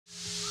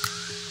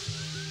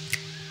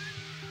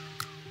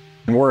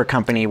We're a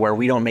company where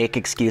we don't make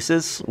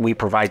excuses, we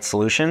provide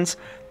solutions.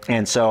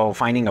 And so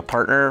finding a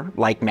partner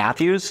like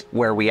Matthews,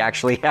 where we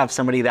actually have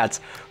somebody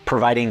that's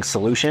providing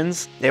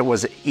solutions, it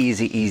was an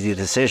easy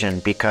decision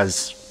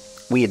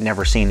because we had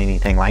never seen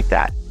anything like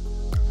that.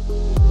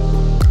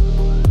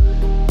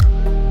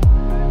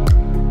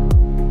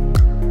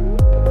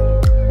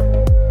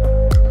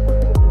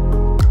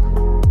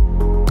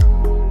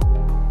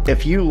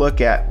 If you look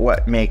at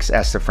what makes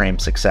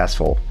EstiFrame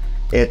successful,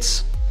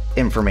 it's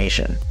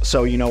information.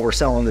 So, you know, we're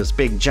selling this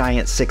big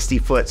giant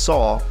 60-foot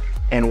saw,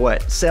 and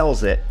what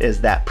sells it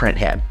is that print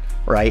head,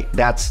 right?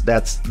 That's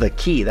the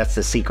key, that's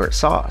the secret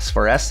sauce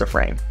for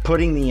EstiFrame.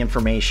 Putting the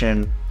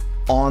information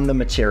on the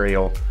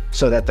material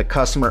so that the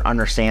customer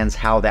understands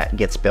how that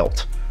gets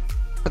built.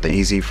 With the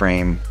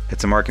EasyFrame,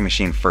 it's a marking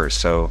machine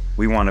first, so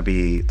we want to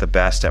be the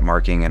best at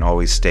marking and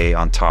always stay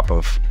on top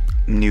of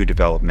new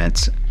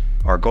developments.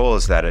 Our goal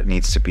is that it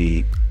needs to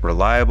be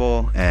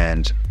reliable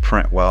and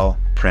print well,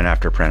 print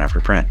after print after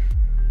print.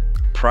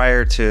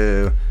 Prior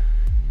to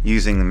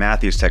using the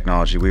Matthews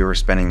technology, we were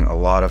spending a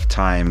lot of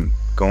time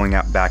going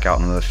back out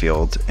into the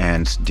field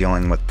and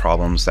dealing with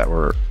problems that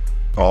were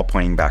all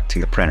pointing back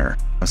to the printer.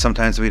 And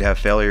sometimes we'd have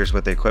failures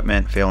with the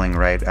equipment failing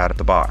right out of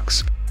the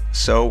box.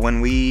 So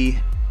when we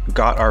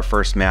got our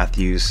first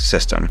Matthews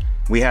system,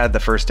 we had the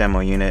first demo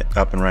unit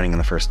up and running in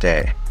the first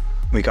day.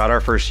 We got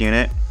our first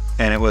unit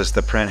and it was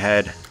the print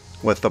head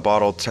with the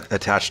bottle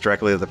attached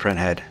directly to the print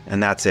head,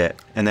 and that's it.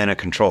 And then a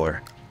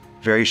controller.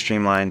 Very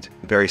streamlined,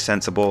 very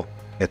sensible.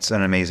 It's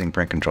an amazing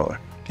print controller.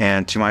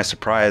 And to my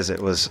surprise,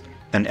 it was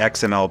an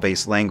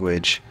XML-based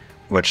language,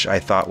 which I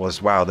thought was,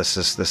 wow, this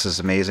is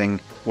amazing.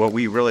 What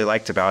we really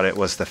liked about it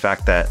was the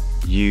fact that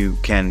you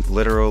can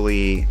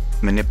literally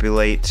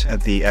manipulate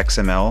the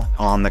XML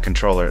on the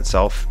controller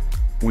itself.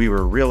 We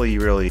were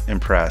really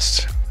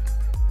impressed.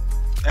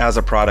 As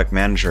a product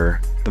manager,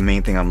 the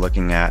main thing I'm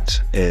looking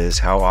at is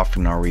how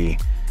often are we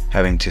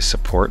having to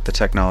support the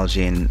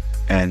technology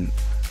and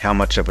how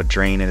much of a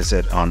drain is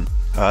it on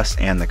us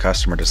and the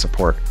customer to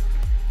support.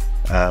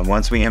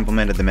 Once we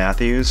implemented the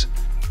Matthews,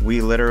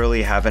 we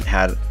literally haven't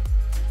had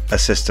a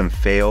system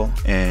fail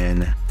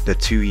in the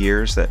 2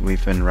 years that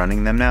we've been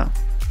running them now.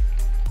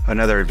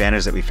 Another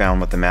advantage that we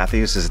found with the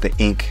Matthews is the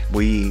ink.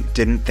 We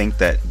didn't think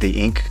that the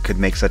ink could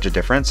make such a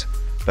difference,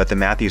 but the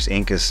Matthews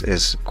ink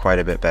is quite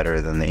a bit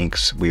better than the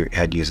inks we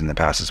had used in the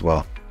past as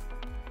well.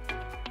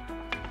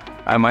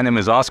 Hi, my name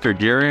is Oscar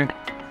Geary,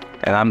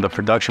 and I'm the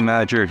production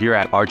manager here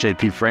at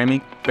RJP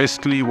Framing.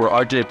 Basically, what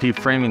RJP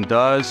Framing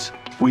does,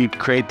 we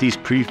create these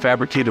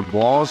prefabricated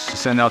walls to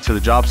send out to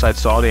the job site,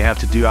 so all they have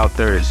to do out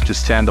there is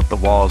just stand up the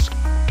walls.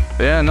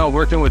 Yeah, no,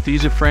 working with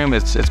EasyFrame,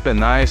 it's been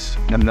nice.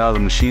 And now the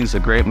machine's a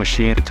great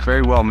machine. It's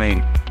very well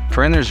made.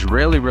 Printer's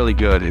really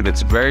good.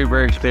 It's very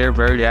clear,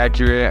 very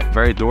accurate,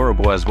 very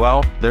durable as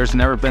well. There's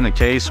never been a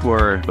case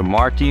where the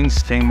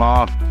markings came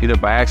off either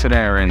by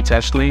accident or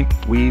intentionally.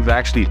 We've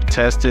actually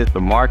tested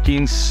the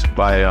markings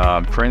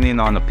by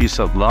printing on a piece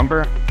of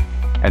lumber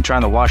and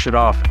trying to wash it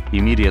off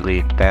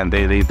immediately, and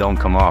they don't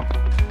come off.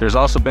 There's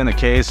also been a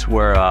case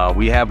where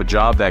we have a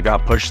job that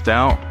got pushed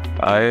out.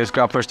 It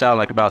got pushed out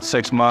like about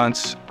 6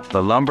 months.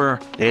 The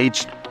lumber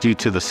aged due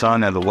to the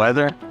sun and the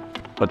weather,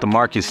 but the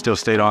markings still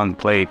stayed on the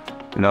plate.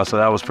 You know, so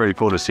that was pretty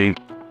cool to see.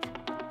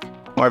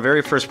 Our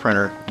very first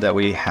printer that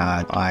we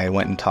had, I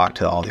went and talked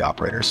to all the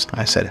operators.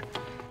 I said,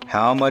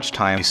 how much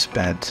time you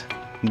spent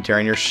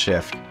during your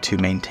shift to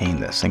maintain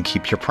this and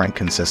keep your print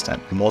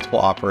consistent? Multiple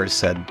operators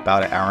said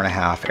about 1.5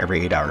 hours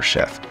every 8-hour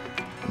shift.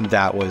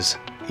 That was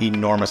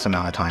enormous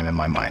amount of time in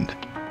my mind.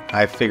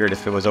 I figured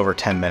if it was over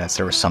 10 minutes,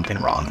 there was something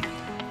wrong.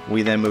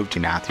 We then moved to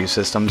Matthews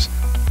systems.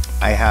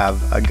 I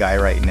have a guy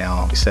right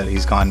now, he said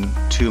he's gone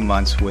 2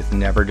 months with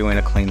never doing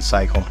a clean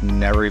cycle,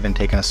 never even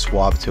taken a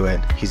swab to it.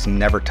 He's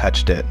never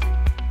touched it.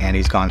 And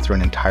he's gone through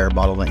an entire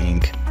bottle of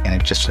ink,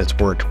 and it's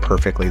worked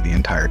perfectly the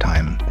entire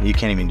time. You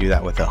can't even do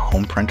that with a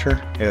home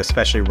printer,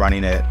 especially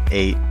running it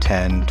 8,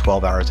 10,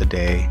 12 hours a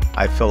day.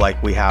 I feel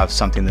like we have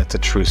something that's a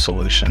true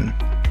solution.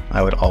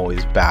 I would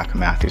always back a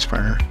Matthews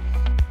printer.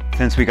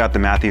 Since we got the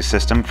Matthews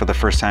system for the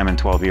first time in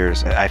 12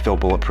 years, I feel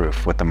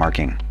bulletproof with the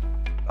marking.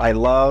 I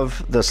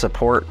love the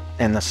support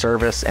and the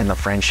service and the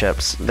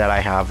friendships that I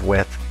have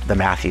with the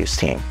Matthews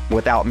team.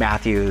 Without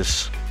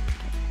Matthews,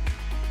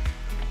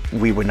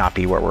 we would not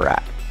be where we're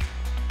at.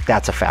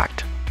 That's a fact.